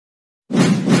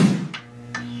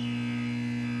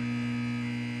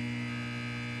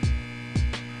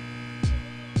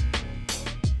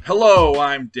Hello,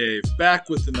 I'm Dave, back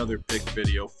with another pick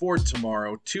video for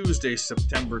tomorrow, Tuesday,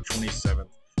 September 27th,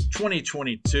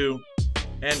 2022.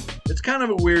 And it's kind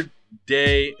of a weird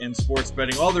day in sports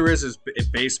betting. All there is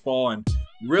baseball, and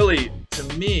really, to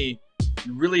me,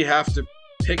 you really have to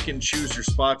pick and choose your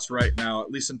spots right now,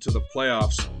 at least into the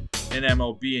playoffs in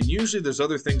MLB. And usually there's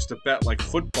other things to bet, like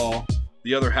football,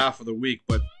 the other half of the week.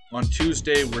 But on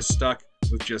Tuesday, we're stuck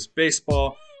with just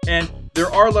baseball. And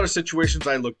there are a lot of situations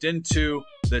I looked into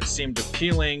that seemed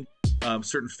appealing,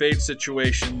 certain fade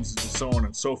situations and so on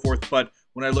and so forth. But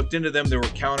when I looked into them, there were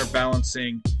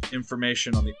counterbalancing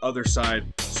information on the other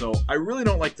side. So I really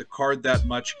don't like the card that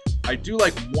much. I do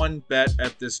like one bet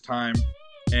at this time,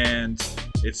 and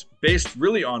it's based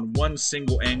really on one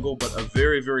single angle, but a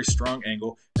very, very strong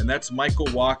angle. And that's Michael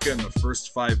Wacha in the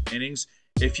first 5 innings.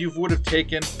 If you would have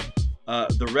taken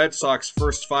the Red Sox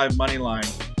first 5 money line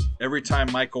every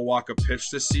time Michael Wacha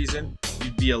pitched this season,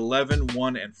 you'd be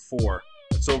 11-1-4.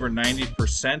 That's over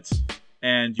 90%,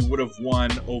 and you would have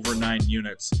won over 9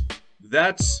 units.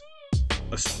 That's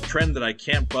a trend that I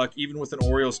can't buck, even with an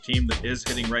Orioles team that is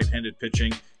hitting right-handed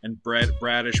pitching, and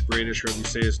Bradish, however you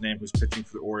say his name, who's pitching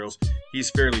for the Orioles. He's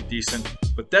fairly decent,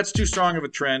 but that's too strong of a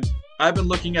trend. I've been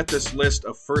looking at this list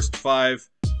of first 5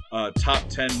 top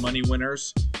 10 money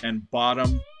winners and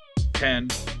bottom 10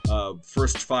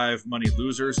 first 5 money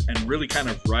losers, and really kind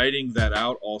of riding that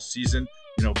out all season.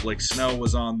 You know, Blake Snell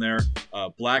was on there.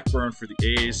 Blackburn for the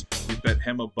A's, we bet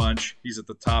him a bunch. He's at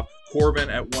the top. Corbin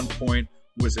at one point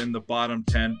was in the bottom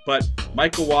 10. But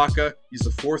Michael Wacha, he's the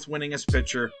 4th winningest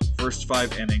pitcher, first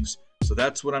 5 innings. So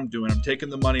that's what I'm doing. I'm taking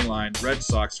the money line. Red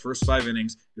Sox, first 5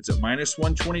 innings. It's at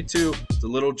 -122. It's a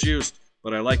little juiced,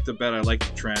 but I like the bet. I like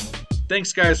the trend.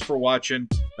 Thanks, guys, for watching.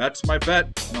 That's my bet,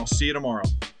 and I'll see you tomorrow.